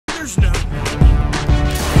There's no.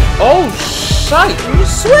 Oh shite! You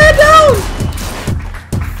swear down.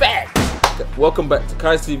 Fat. Welcome back to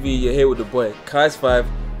kaistv. You're here with the boy kaistv,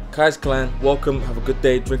 Kai's Clan. Welcome. Have a good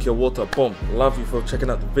day. Drink your water. Boom. Love you for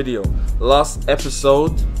checking out the video. Last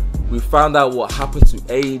episode, we found out what happened to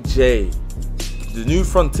AJ. The New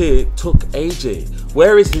Frontier took AJ.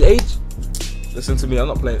 Where is his age? Listen to me. I'm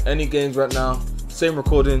not playing any games right now. Same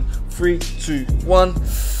recording. 3, 2, 1.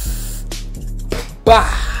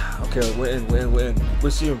 Bah. Okay, we're in. We're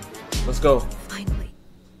Resume. Let's go. Finally.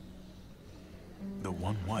 The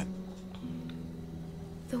one what?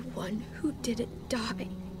 The one who didn't die.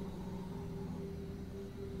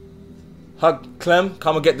 Hug, Clem,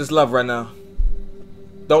 come and get this love right now.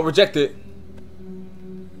 Don't reject it.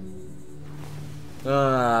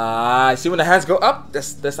 See when the hands go up?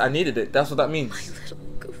 That's I needed it. That's what that means. My little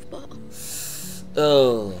goofball.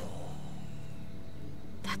 Oh.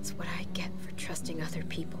 That's what I get for trusting other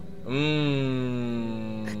people.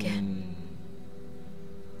 Again.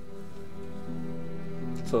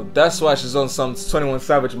 So that's why she's on some 21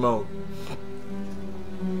 Savage mode.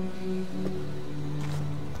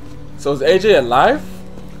 So is AJ alive?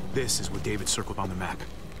 This is what David circled on the map.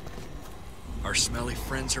 Our smelly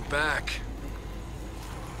friends are back.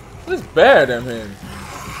 What's better than him?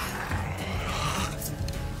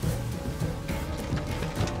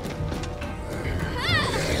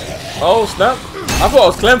 Oh snap! I thought it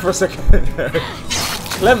was Clem for a second.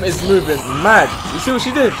 Clem is moving mad. You see what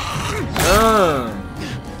she did?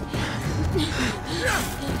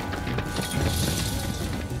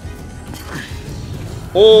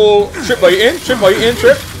 Oh, Trip, are you in? Trip, are you in?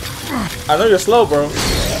 Trip? I know you're slow, bro.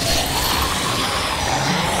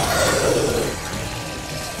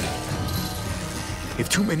 If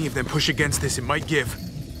too many of them push against this, it might give.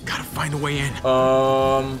 Gotta find a way in.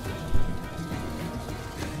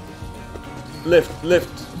 Lift.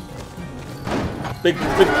 Big. Ooh,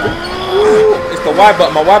 it's the Y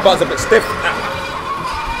button. My Y button's a bit stiff.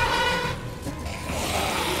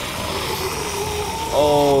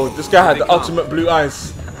 Oh, this guy had the ultimate blue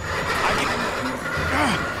eyes.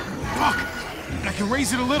 Fuck! I can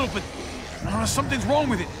raise it a little, but something's wrong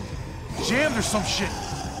with it. Jammed or some shit.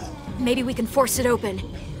 Maybe we can force it open.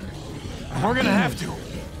 We're gonna have to.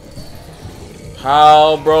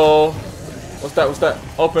 How, bro? What's that?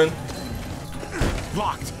 Open.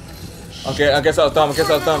 Locked. Okay, I guess I was dumb. It's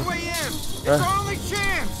our only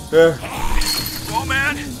chance. Oh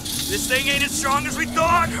man, this thing ain't as strong as we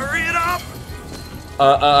thought. Hurry it up.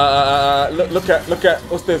 Look at.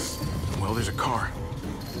 What's this? Well, there's a car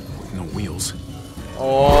with no wheels.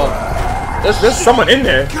 Oh, there's someone in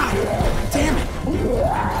there. God damn it!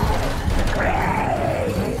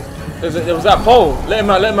 There was that pole. Let him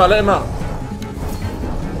out.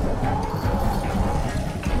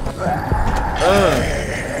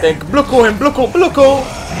 Then Bluko him.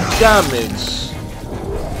 Damage.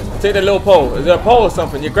 Take that little pole. Is there a pole or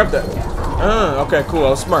something? You grab that. Okay, cool.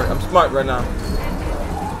 I'm smart right now.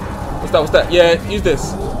 What's that? Yeah, use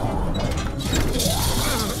this.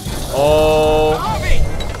 Oh.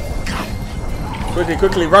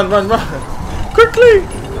 Quickly, run. Quickly.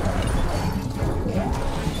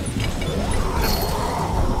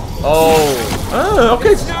 Oh.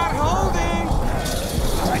 Okay. It's not holding.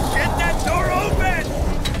 Get that door open.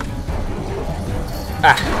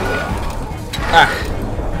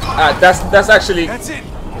 That's actually. That's it.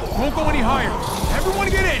 Won't go any higher. Everyone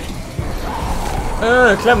get in.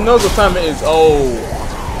 Clem knows what time it is. Oh.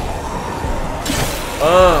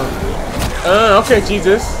 Okay,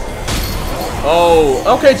 Jesus. Oh.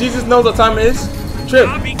 Okay, Jesus knows what time it is. Trip.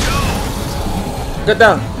 Get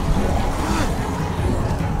down.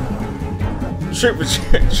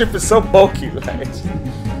 Trip is so bulky, like.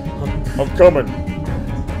 I'm coming.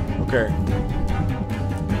 Okay.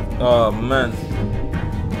 Oh man.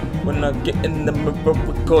 When I get in the mirror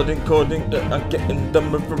recording, I get in the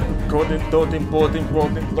mirror recording, boarding,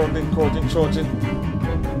 charging.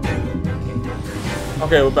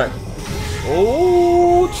 Okay, we're back.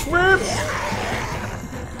 Oh, Trip!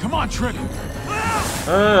 Come on, Trip.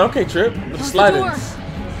 Okay, Trip. With the sliding.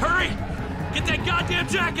 Hurry! Get that goddamn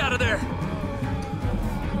jack out of there!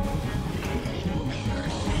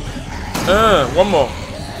 One more.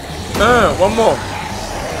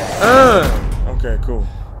 Okay, cool.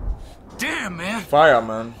 Damn, man. Fire,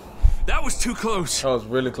 man. That was too close. That was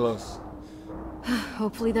really close.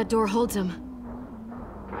 Hopefully that door holds him.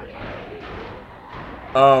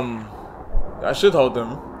 I should hold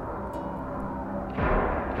them.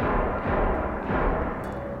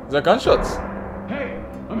 Is that gunshots? Hey,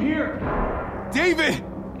 I'm here. David!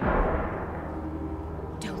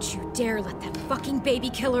 Don't you dare let that fucking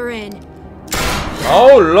baby killer in.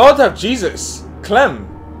 Oh, Lord have Jesus. Clem.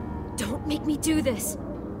 Don't make me do this.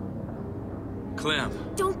 Clem.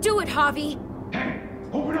 Don't do it, Javi. Hey,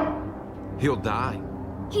 open up. He'll die.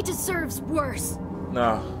 He deserves worse.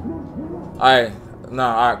 Nah.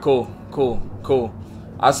 Alright, cool.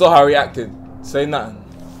 I saw how he reacted. Say nothing.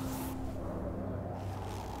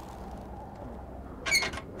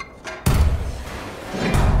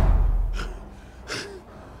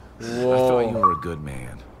 Whoa. I thought you were a good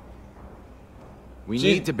man. We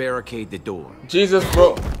need to barricade the door. Jesus,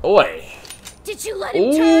 bro. Oi. Did you let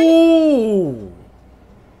him turn? Ooh.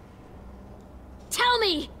 Tell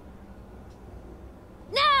me!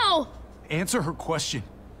 Now! Answer her question.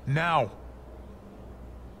 Now.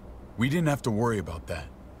 We didn't have to worry about that.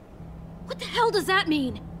 What the hell does that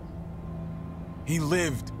mean? He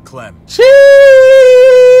lived, Clem. Cheese!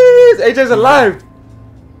 AJ's alive.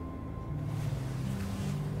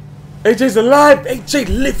 AJ's alive. AJ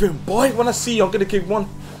living, boy. When I see you, I'm gonna give one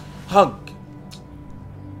hug.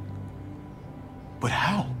 But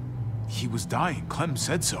how? He was dying. Clem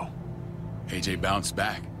said so. AJ bounced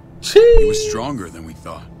back. Cheese. He was stronger than we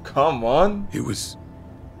thought. Come on. It was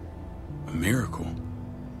a miracle.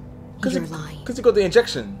 You're lying. Because he got the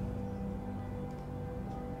injection.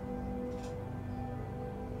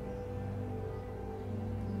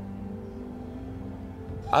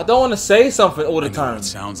 I don't want to say something all the I know time. it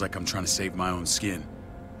sounds like I'm trying to save my own skin.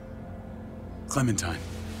 Clementine,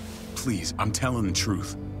 please, I'm telling the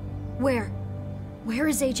truth. Where? Where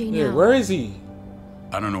is AJ now? Yeah, where is he?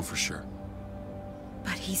 I don't know for sure.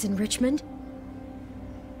 But he's in Richmond?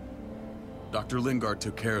 Dr. Lingard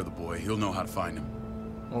took care of the boy. He'll know how to find him.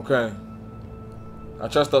 Okay. I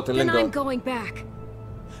trust Dr. Then Lingard. I'm going back.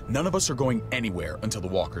 None of us are going anywhere until the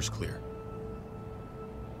walker's clear.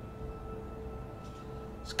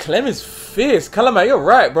 Clem is fierce. Clem, you're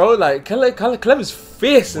right, bro. Like, Clem is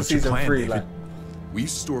fierce in What's your season plan, 3. David? Like, We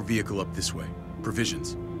used to store a vehicle up this way.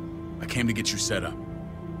 Provisions. I came to get you set up.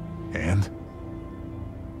 And?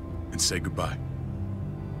 And say goodbye.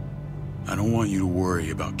 I don't want you to worry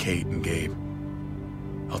about Kate and Gabe.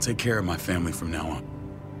 I'll take care of my family from now on.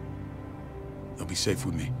 They'll be safe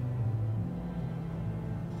with me.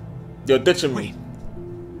 you're ditching Wait. me.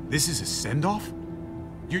 This is a send-off?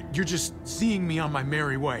 You're just seeing me on my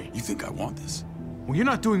merry way. You think I want this? Well, you're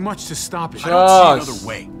not doing much to stop it. I don't see Just- another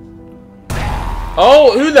way.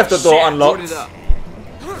 Oh, who left the door Shit, unlocked? board it up.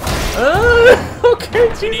 Okay,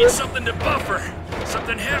 You need Jesus. something to buffer.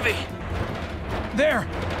 Something heavy. There!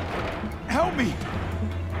 Help me!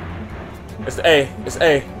 It's the A. It's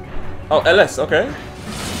A. Oh, LS. Okay.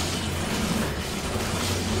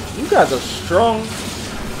 You guys are strong.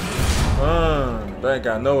 They ain't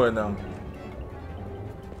got nowhere now.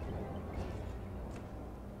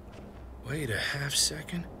 Wait a half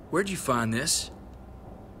second. Where'd you find this?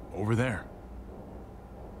 Over there.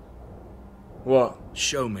 What?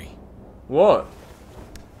 Show me. What?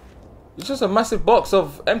 It's just a massive box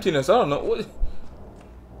of emptiness. I don't know. What?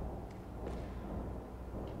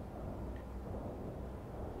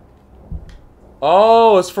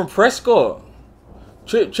 Oh, it's from Prescott.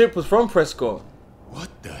 Chip was from Prescott. What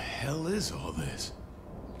the hell is all this?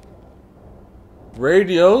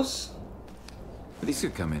 Radios. These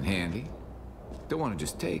could come in handy. Don't want to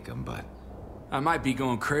just take them, but I might be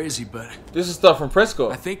going crazy, but This is stuff from I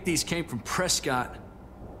Prescott. think these came from Prescott.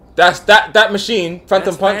 That's that machine. Phantom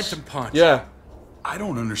That's Punch. Phantom Punch. Yeah. I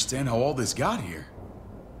don't understand how all this got here.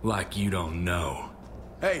 Like you don't know.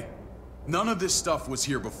 Hey, none of this stuff was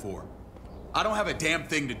here before. I don't have a damn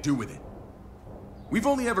thing to do with it. We've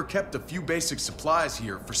only ever kept a few basic supplies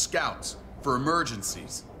here for scouts, for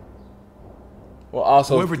emergencies. Well,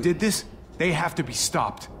 also. Whoever did this, they have to be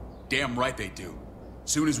stopped. Damn right they do.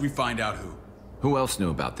 Soon as we find out who. who else knew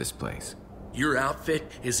about this place? Your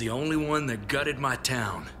outfit is the only one that gutted my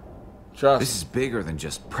town. Trust. This is bigger than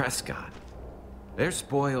just Prescott. There's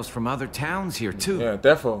spoils from other towns here, too. Yeah,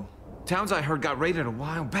 defo. Towns I heard got raided a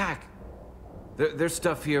while back. There's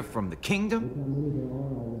stuff here from the kingdom.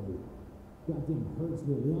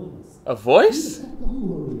 A voice?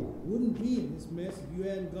 Wouldn't be in this mess if you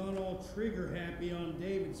hadn't gone all trigger happy on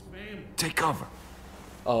David's family. Take cover.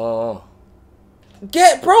 Oh.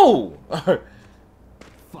 Get, bro!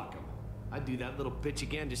 Fuck him. I'd do that little bitch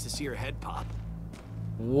again just to see her head pop.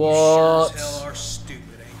 What? Sure as hell are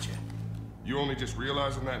stupid, ain't you? You only just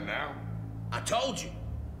realizing that now? I told you,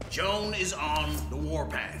 Joan is on the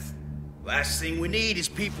warpath. Last thing we need is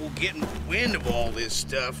people getting wind of all this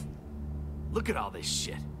stuff. Look at all this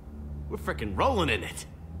shit. We're frickin' rolling in it.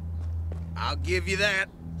 I'll give you that.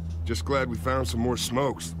 Just glad we found some more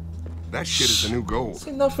smokes. That shit is the new gold.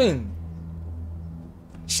 See nothing.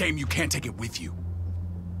 Shame you can't take it with you.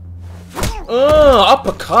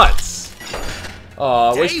 Uppercuts.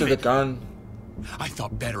 Oh, wasted the gun. I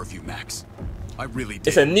thought better of you, Max. I really did.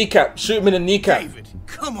 It's a kneecap. Shoot him in the kneecap. David,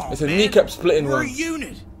 come on, It's a man. kneecap splitting We're one. a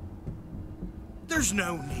unit. There's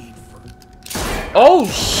no need for... Oh,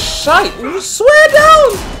 shite. Swear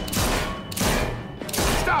down.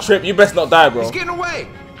 Stop! Trip, you best not die, bro. He's getting away!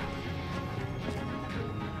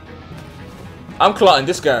 I'm clotting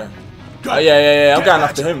this guy. Go. Yeah. I'm Get going Badger.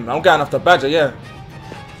 after him. I'm going after Badger, yeah.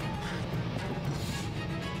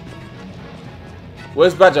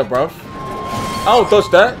 Where's Badger, bro? I'll dodge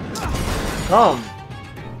that. Come.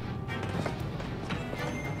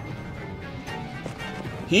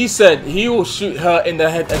 He said he will shoot her in the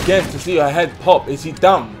head again to see her head pop. Is he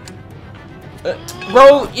dumb?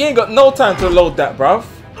 Bro, you ain't got no time to load that, bruv.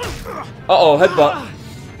 Uh-oh, headbutt.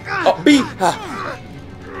 Oh, B.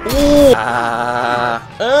 Ooh.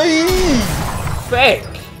 Fake.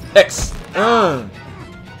 X.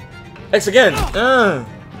 X again.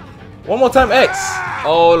 One more time, X.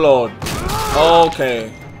 Oh, Lord.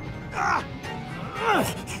 Okay.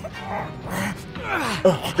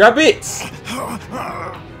 Grab it.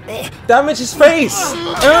 Damage his face.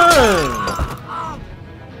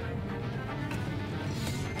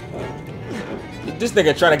 This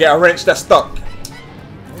nigga trying to get a wrench that's stuck.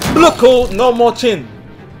 Look cool, no more chin.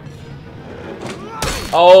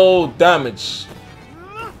 Oh, damage.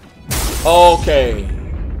 Okay.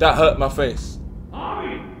 That hurt my face.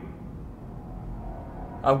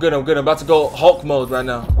 I'm good. I'm about to go Hulk mode right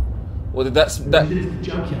now. Well, that's that. This is the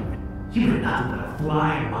junkyard. You better not let a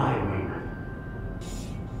fly in my way.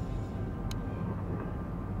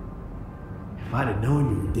 If I'd have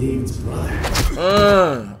known you were David's brother.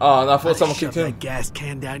 Oh, and I thought someone kicked him. That gas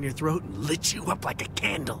can down your throat and lit you up like a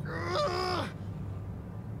candle.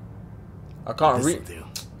 I can't read. This'll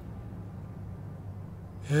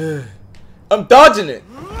do. I'm dodging it.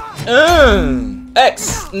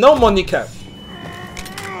 X. No more kneecap.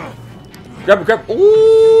 Grab it.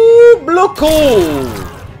 Ooh, look cool.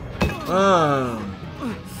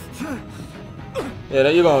 Yeah,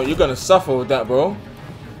 you're gonna suffer with that, bro.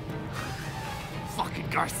 Fucking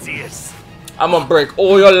Garcias. I'm gonna break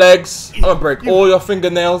all your legs. I'm gonna break all your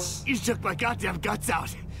fingernails. You shook my goddamn guts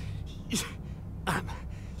out.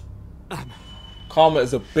 Karma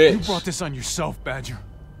is a bitch. You brought this on yourself, Badger.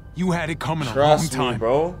 You had it coming a long Trust time. me,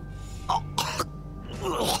 bro.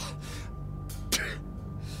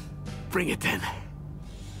 Bring it then.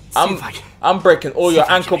 I'm breaking all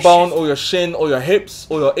your ankle bone, all your shin, all your hips,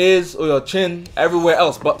 all your ears, all your chin, everywhere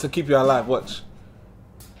else but to keep you alive. Watch.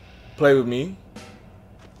 Play with me.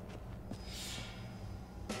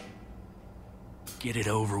 Get it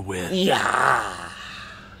over with. Yeah.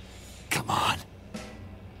 Come on.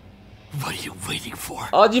 What are you waiting for?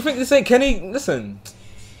 Oh, do you think this ain't Kenny? Listen.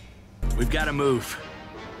 We've got to move.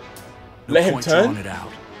 No Let him point turn? throwing it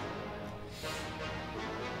out.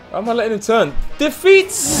 I'm not letting him turn.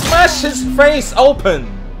 Defeat, smash his face open.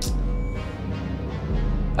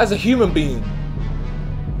 As a human being.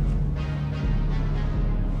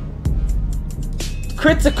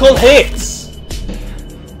 Critical hits.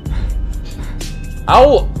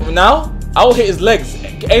 I'll hit his legs.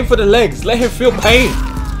 Aim for the legs. Let him feel pain.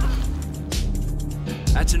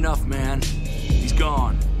 That's enough, man. He's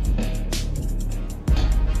gone.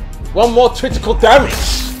 One more critical damage.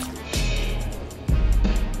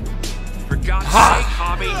 For God's sake,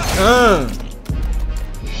 Hobby.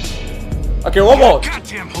 Okay, one more.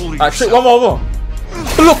 Goddamn holy. Alright, shit, one more.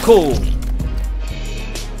 Look cool.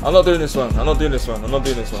 I'm not doing this one.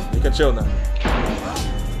 You can chill now.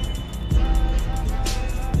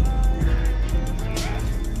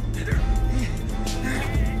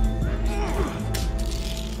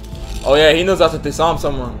 Oh yeah, he knows how to disarm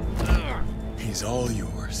someone. He's all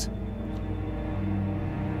yours.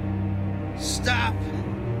 Stop.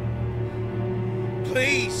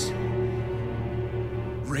 Please.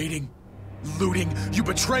 Raiding, looting, you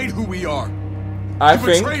betrayed who we are. I You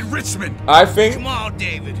think. betrayed Richmond. Come on,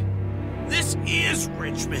 David. This is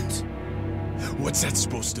Richmond. What's that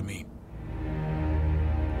supposed to mean?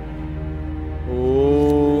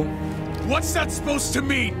 Ooh. What's that supposed to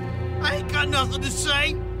mean? I ain't got nothing to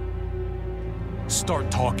say. Start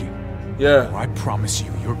talking. Yeah. Or I promise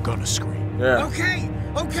you, you're gonna scream. Yeah.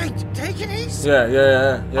 Okay, take it easy.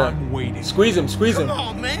 Yeah. I'm waiting. Squeeze him. Come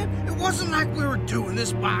on, man. It wasn't like we were doing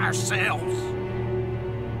this by ourselves.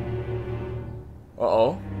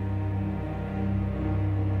 Uh-oh.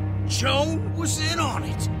 Joan was in on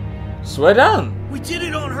it. Swear down. We did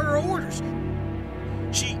it on her orders.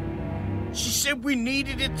 She said we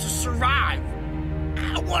needed it to survive.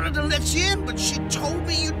 I wanted to let you in, but she told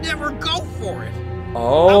me you'd never go for it.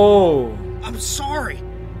 Oh. I'm sorry.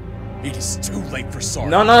 It is too late for sorry.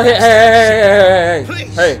 No, hey,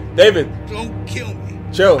 Please. hey, David. Don't kill me.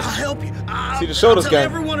 Chill. I'll help you. See the shoulders, I'll tell gang.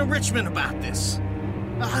 everyone in Richmond about this.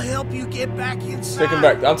 I'll help you get back inside. Take him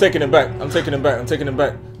back. I'm taking him back. I'm taking him back. I'm taking him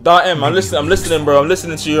back. Dar M, I'm listening, bro. I'm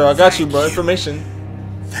listening to you. I got you, bro. Information.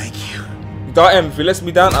 Thank you. Dar M, if he lets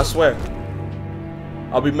me down, I swear,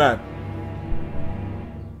 I'll be mad.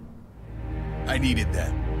 I needed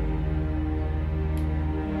that.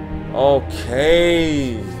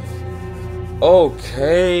 Okay.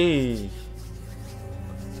 Okay.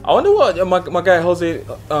 I wonder what my guy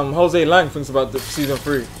Jose Lang thinks about the season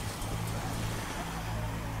 3.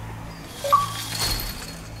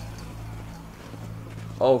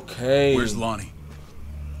 Okay. Where's Lonnie?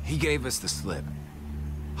 He gave us the slip.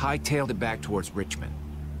 Hightailed it back towards Richmond.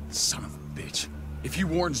 Son of a bitch. If he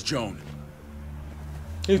warns Joan.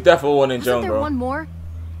 He's definitely warning Wasn't Joan, there bro. one more?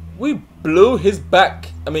 We blew his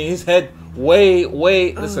his head way.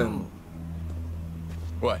 Listen.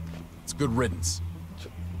 What? It's good riddance.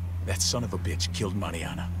 That son of a bitch killed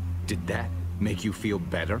Mariana. Did that make you feel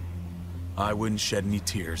better? I wouldn't shed any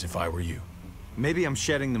tears if I were you. Maybe I'm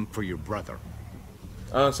shedding them for your brother.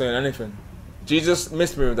 I'm not saying anything. Jesus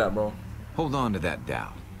missed me with that, bro. Hold on to that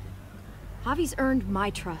doubt. Javi's earned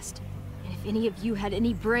my trust. And if any of you had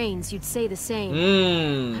any brains, you'd say the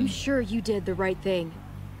same. I'm sure you did the right thing.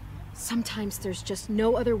 Sometimes there's just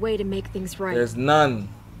no other way to make things right. There's none.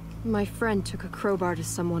 My friend took a crowbar to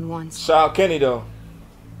someone once. Shout out Kenny, though.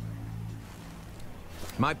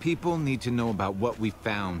 My people need to know about what we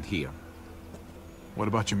found here. What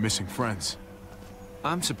about your missing friends?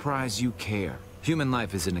 I'm surprised you care. Human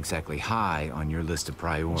life isn't exactly high on your list of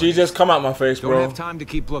priorities. Jesus, come out my face, bro. Don't have time to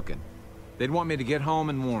keep looking. They'd want me to get home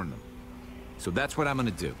and warn them. So that's what I'm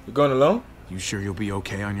gonna do. You going alone? You sure you'll be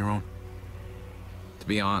okay on your own? To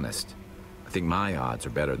be honest, I think my odds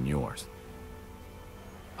are better than yours.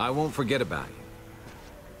 I won't forget about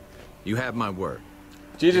you. You have my word.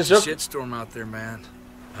 Jesus, it's a shitstorm out there, man.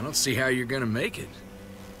 I don't see how you're gonna make it.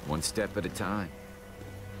 One step at a time.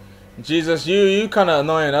 Jesus, you kind of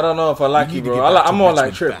annoying. I don't know if I like you, bro. I'm more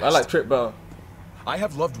like Trip. I like Trip, bro. I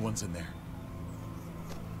have loved ones in there.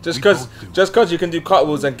 Just cause you can do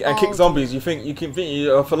cartwheels and kick zombies, you think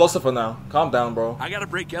you're a philosopher now? Calm down, bro. I gotta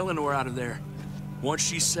break Eleanor out of there. Once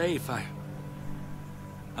she's safe,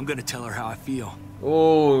 I'm gonna tell her how I feel.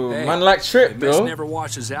 Oh, hey, man, like Trip, the mess bro. never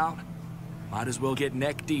washes out. Might as well get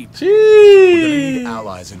neck deep. Jeez. We're gonna need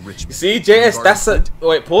allies in Richmond. See, JS, that's a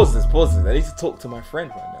wait. Pause this. I need to talk to my friend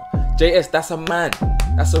right now. JS, that's a man.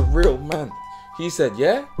 That's a real man. He said,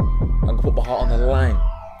 yeah, I'm gonna put my heart on the line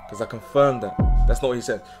because I confirmed that. That's not what he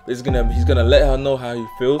said. But he's gonna let her know how he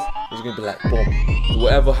feels. He's gonna be like, boom.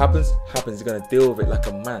 Whatever happens. He's gonna deal with it like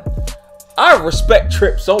a man. I respect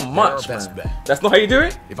Trip so much, man. That's not how you do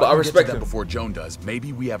it, but I respect him. Before Joan does,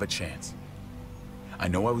 maybe we have a chance. I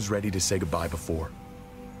know I was ready to say goodbye before,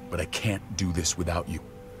 but I can't do this without you.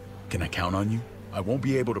 Can I count on you? I won't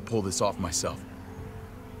be able to pull this off myself.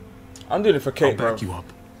 I'm doing it for Kate, I'll back you up,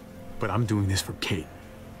 but I'm doing this for Kate,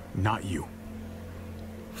 not you.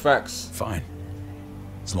 Facts. Fine.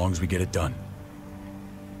 As long as we get it done.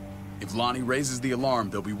 If Lonnie raises the alarm,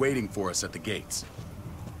 they'll be waiting for us at the gates.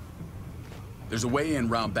 There's a way in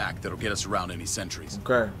round back that'll get us around any sentries.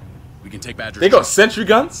 Okay. We can take Badger's. They got sentry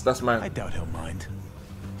guns? That's mad. I doubt he'll mind.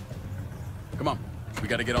 Come on. We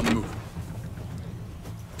gotta get on the move.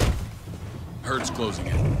 Herd's closing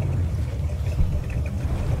in.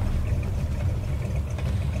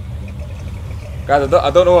 Guys, I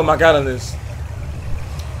don't know what my gallon is.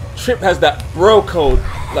 Trip has that bro code.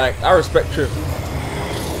 Like, I respect Trip.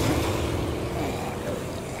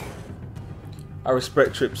 I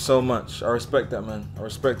respect Trip so much. I respect that, man. I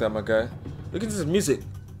respect that, my guy. Look at this music.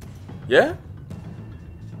 Yeah?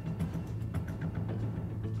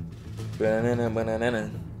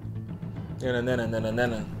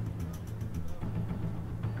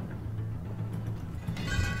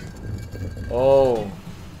 Oh.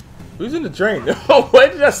 Who's in the drain? Oh, where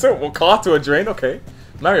did I send a car to a drain? Okay.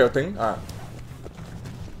 Mario thing. Alright.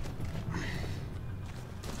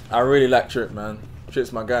 I really like Trip, man.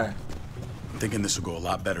 Trip's my guy. I'm thinking this will go a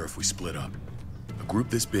lot better if we split up. A group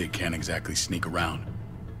this big can't exactly sneak around,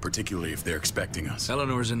 particularly if they're expecting us.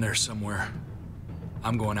 Eleanor's in there somewhere.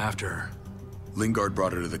 I'm going after her. Lingard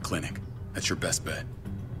brought her to the clinic. That's your best bet.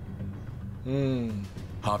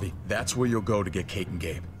 Javi, that's where you'll go to get Kate and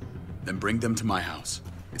Gabe. Then bring them to my house.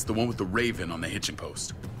 It's the one with the raven on the hitching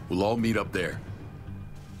post. We'll all meet up there.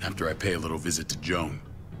 After I pay a little visit to Joan.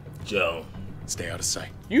 Joan. Stay out of sight.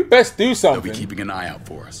 You best do something. They'll be keeping an eye out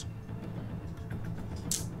for us.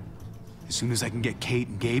 As soon as I can get Kate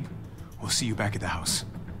and Gabe, we'll see you back at the house.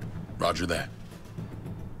 Roger that.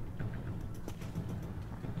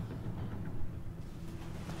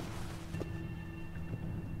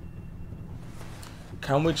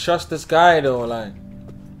 Can we trust this guy though? Like,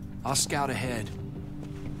 I'll scout ahead.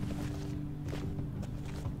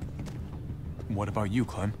 What about you,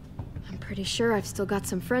 Clem? I'm pretty sure I've still got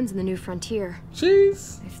some friends in the New Frontier.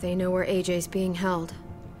 Jeez. If they know where AJ's being held,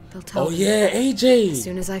 they'll tell me. Oh yeah, AJ. As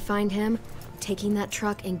soon as I find him, I'm taking that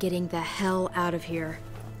truck and getting the hell out of here.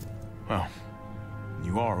 Well,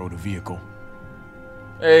 you are owed a vehicle.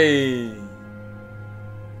 Hey.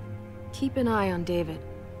 Keep an eye on David.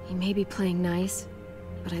 He may be playing nice,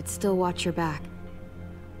 but I'd still watch your back.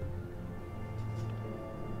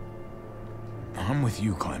 I'm with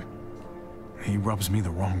you, Clem. He rubs me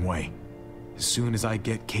the wrong way. As soon as I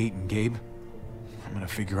get Kate and Gabe, I'm gonna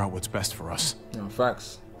figure out what's best for us. No,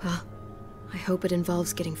 facts. Well, I hope it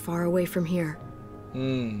involves getting far away from here.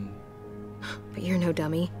 But you're no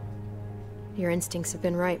dummy. Your instincts have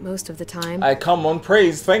been right most of the time. I come on,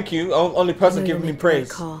 praise, thank you. Only person giving me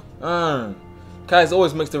praise. Call. Guys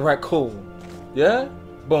always makes the right call. Yeah?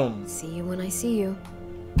 Boom. See you when I see you.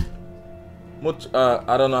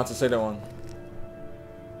 I don't know how to say that one.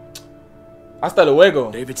 Hasta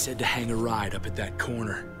luego. David said to hang a ride up at that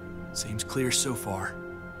corner. Seems clear so far.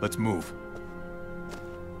 Let's move.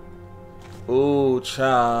 Ooh,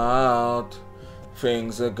 child.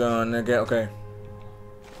 Things are gonna get... Okay.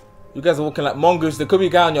 You guys are walking like mongoose. There could be a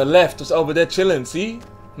guy on your left just over there chilling, see?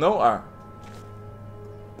 No? Alright.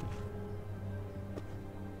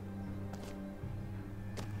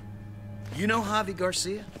 You know Javi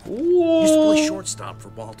Garcia? Ooh. Used to play shortstop for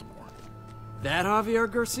Baltimore. That Javier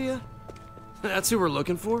Garcia? That's who we're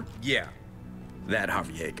looking for? Yeah, that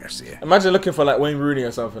Javier Garcia. Imagine looking for like Wayne Rooney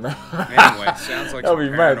or something. Anyway, sounds like some be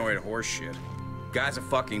paranoid horse shit. Guy's a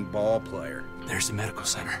fucking ball player. There's the medical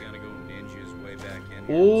center.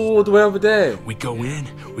 Ooh, the way over there. We go in,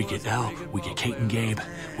 we get Elle, we get Kate and Gabe,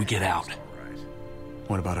 we get out.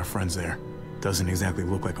 What about our friends there? Doesn't exactly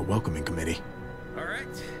look like a welcoming committee. Alright,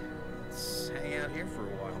 let's hang out here for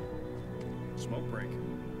a while. Smoke break.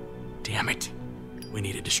 Damn it. We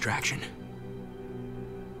need a distraction.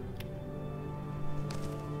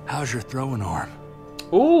 How's your throwing arm?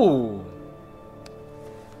 Ooh.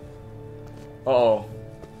 Uh-oh.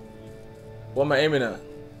 What am I aiming at?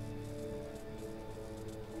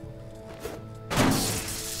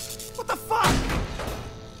 What the fuck?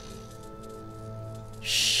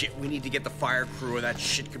 Shit, we need to get the fire crew or that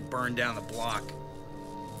shit could burn down the block.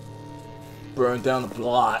 Burn down the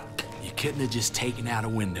block. You couldn't have just taken out a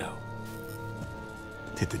window.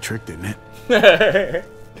 Hit the trick, didn't it?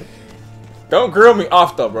 Don't grill me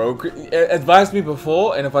off though, bro. Advise me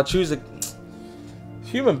before, and if I choose a...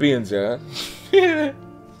 Human beings, yeah. You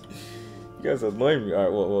guys annoy me.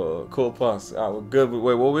 Alright, well, cool pass. Alright, we're good.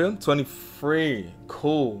 Wait, what are we on? 23.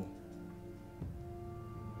 Cool.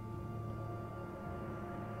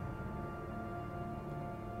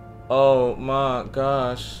 Oh my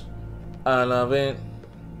gosh. I love it.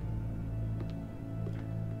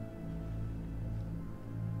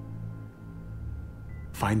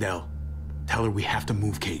 Find Elle. Tell her we have to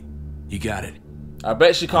move Kate. You got it. I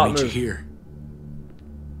bet she can't I'll meet move. you here.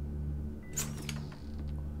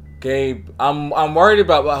 Gabe, I'm worried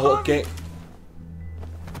about my whole game.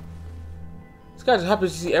 This guy just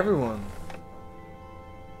happens to see everyone.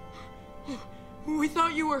 We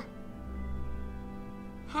thought you were...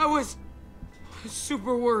 I was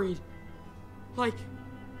super worried. Like,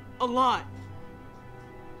 a lot.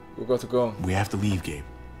 We've got to go. We have to leave, Gabe.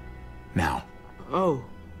 Now. Oh,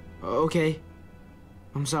 okay.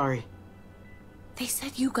 I'm sorry. They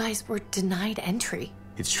said you guys were denied entry.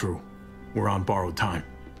 It's true. We're on borrowed time.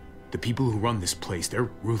 The people who run this place, they're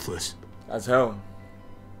ruthless. As hell.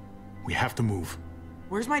 We have to move.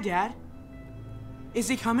 Where's my dad? Is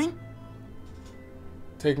he coming?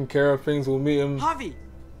 Taking care of things, we'll meet him. Javi,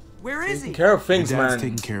 where is he? Taking care of things, Your dad's man.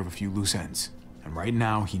 taking care of a few loose ends. And right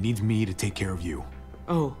now, he needs me to take care of you.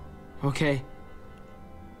 Oh, okay.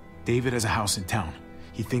 David has a house in town.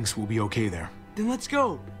 He thinks we'll be okay there. Then let's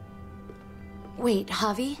go. Wait,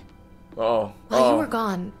 Javi? Uh-oh. While you were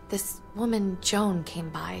gone, this woman, Joan, came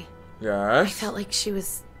by. Yes? I felt like she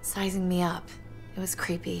was sizing me up. It was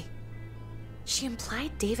creepy. She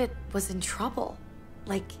implied David was in trouble.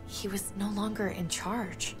 Like, he was no longer in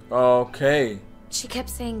charge. Okay. She kept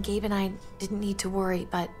saying Gabe and I didn't need to worry,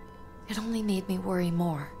 but it only made me worry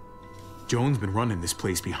more. Joan's been running this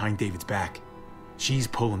place behind David's back. She's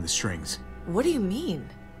pulling the strings. What do you mean?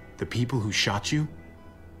 The people who shot you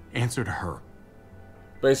answer to her.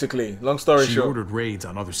 Basically, long story She short. ordered raids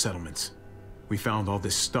on other settlements. We found all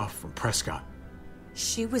this stuff from Prescott.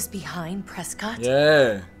 She was behind Prescott?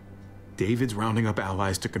 Yeah. David's rounding up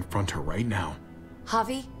allies to confront her right now.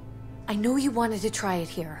 Javi, I know you wanted to try it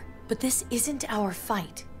here, but this isn't our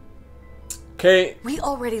fight. Kate. We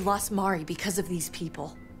already lost Mari because of these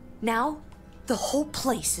people. Now, the whole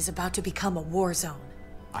place is about to become a war zone.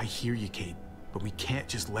 I hear you, Kate, but we can't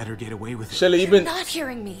just let her get away with it. Shelly, You're not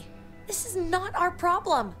hearing me. This is not our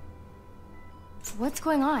problem. What's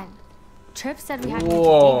going on? Tripp said we had to get to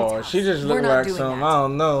Whoa, David's house. she just looked like some, I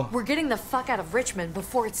don't know. We're getting the fuck out of Richmond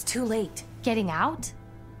before it's too late. Getting out?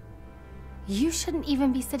 You shouldn't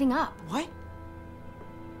even be sitting up. What?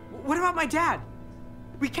 What about my dad?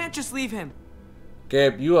 We can't just leave him.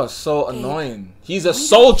 Gabe, you are so annoying. He's a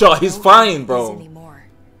soldier. He's fine, bro. Anymore.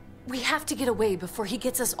 We have to get away before he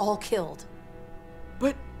gets us all killed.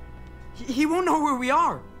 But he won't know where we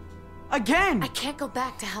are. Again. I can't go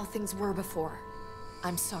back to how things were before.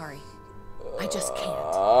 I'm sorry. I just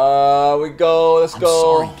can't. We go. Let's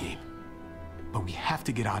go. I'm sorry, Gabe, but we have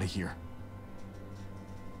to get out of here.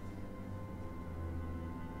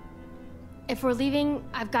 If we're leaving,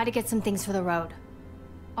 I've got to get some things for the road.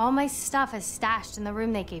 All my stuff is stashed in the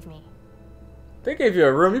room they gave me. They gave you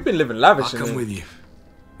a room. You've been living lavish. I'll come with you.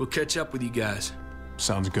 We'll catch up with you guys.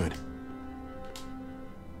 Sounds good.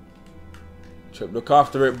 Tripp, look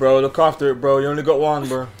after it, bro. Look after it, bro. You only got one,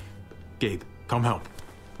 bro. Gabe, come help.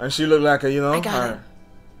 And she looked like a, you know. I got it.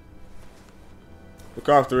 Look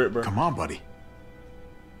after it, bro. Come on, buddy.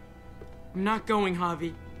 I'm not going,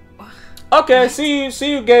 Javi. Okay, see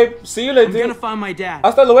you, Gabe. See you later. I'm gonna find my dad.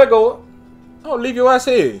 Hasta luego. Oh, leave your ass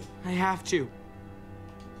here. I have to.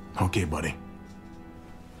 Okay, buddy.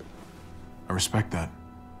 I respect that.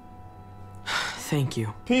 Thank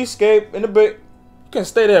you. Peace, Gabe. In a bit. You can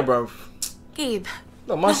stay there, bro. Gabe.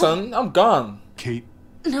 No, my son. I'm gone. Kate.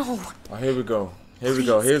 No. Oh, here we go. Here we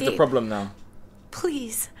go. Here's the Gabe. problem now.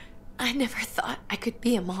 Please. I never thought I could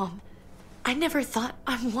be a mom. I never thought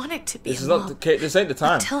I wanted to be This a is mom. not the Kate. This ain't the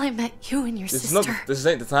time. Until I met you and your This is sister. not. This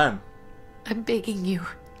ain't the time. I'm begging you.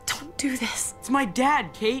 Don't do this. It's my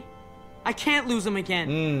dad, Kate. I can't lose him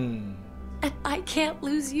again. And I can't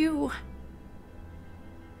lose you.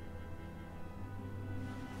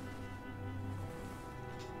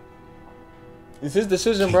 It's his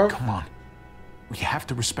decision, Kate, bro. come on. We have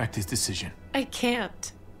to respect his decision. I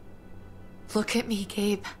can't. Look at me,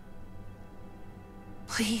 Gabe.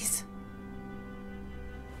 Please.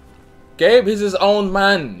 Gabe, he's his own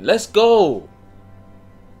man. Let's go.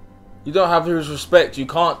 You don't have his respect. You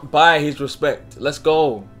can't buy his respect. Let's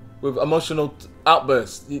go. With emotional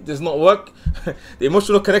outbursts. It does not work. The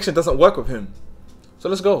emotional connection doesn't work with him. So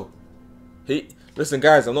let's go. Listen,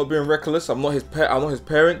 guys, I'm not being reckless. I'm not his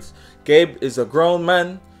parents. Gabe is a grown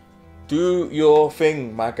man. Do your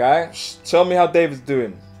thing, my guy. Tell me how David's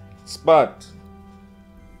doing. Spud.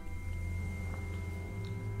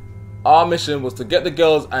 Our mission was to get the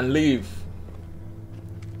girls and leave.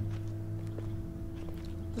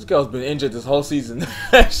 This girl's been injured this whole season.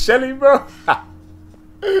 Shelly, bro.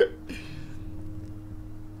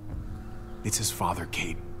 It's his father,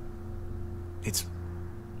 Kate. It's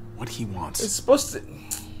what he wants. It's supposed to.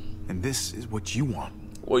 And this is what you want.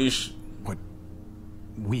 What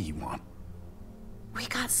we want. We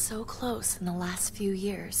got so close in the last few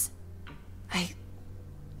years.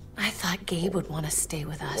 I thought Gabe would want to stay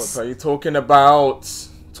with us. What are you talking about?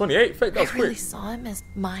 28? Fake, that was I really quick. saw him as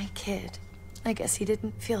my kid. I guess he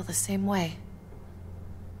didn't feel the same way.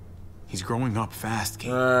 He's growing up fast,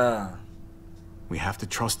 Kate. We have to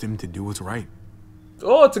trust him to do what's right.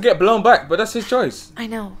 Or to get blown back, but that's his choice. I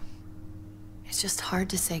know. It's just hard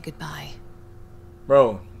to say goodbye.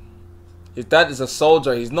 Bro, his dad is a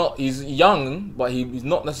soldier. He's young, but he's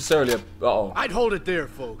not necessarily a... Uh-oh. I'd hold it there,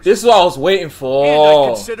 folks. This is what I was waiting for. And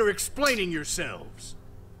I'd consider explaining yourselves.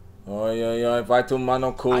 Oh, yeah, vai tu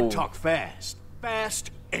mano cool. I talk fast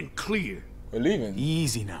and clear. We're leaving.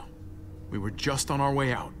 Easy now. We were just on our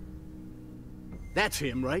way out. That's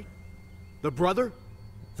him, right? The brother?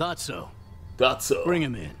 Thought so. Thought so. Bring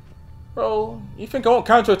him in. Bro, you think I won't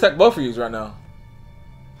counterattack both of you right now?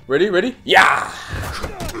 Ready? Yeah!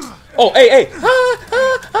 Oh, hey!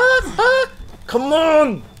 Come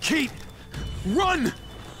on! Keep! Run!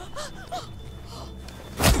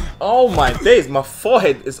 Oh my days, my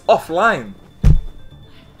forehead is offline.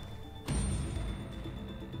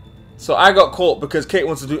 So I got caught because Kate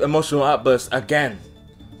wants to do emotional outbursts again.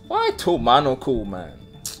 Why too mano cool, man?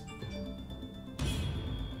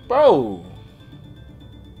 Bro.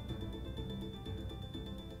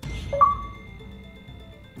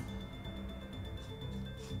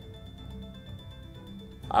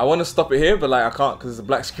 I want to stop it here, but like I can't because it's a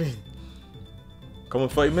black screen. Come on,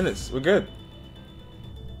 30 minutes. We're good.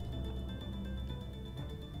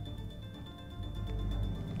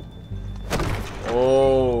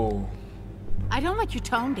 Oh. I don't like your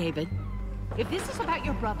tone, David. If this is about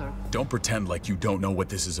your brother... Don't pretend like you don't know what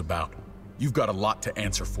this is about. You've got a lot to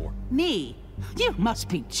answer for. Me? You must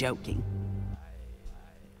be joking.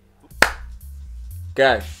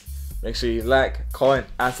 Guys, make sure you like, comment,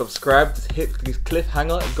 and subscribe. Just hit this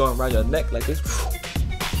cliffhanger and going around your neck like this.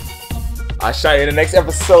 I'll show you in the next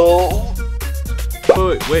episode.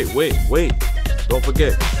 Wait. Don't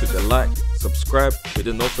forget, click the like, subscribe, hit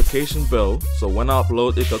the notification bell so when I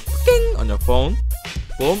upload it goes ping on your phone.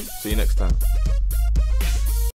 Boom. See you next time.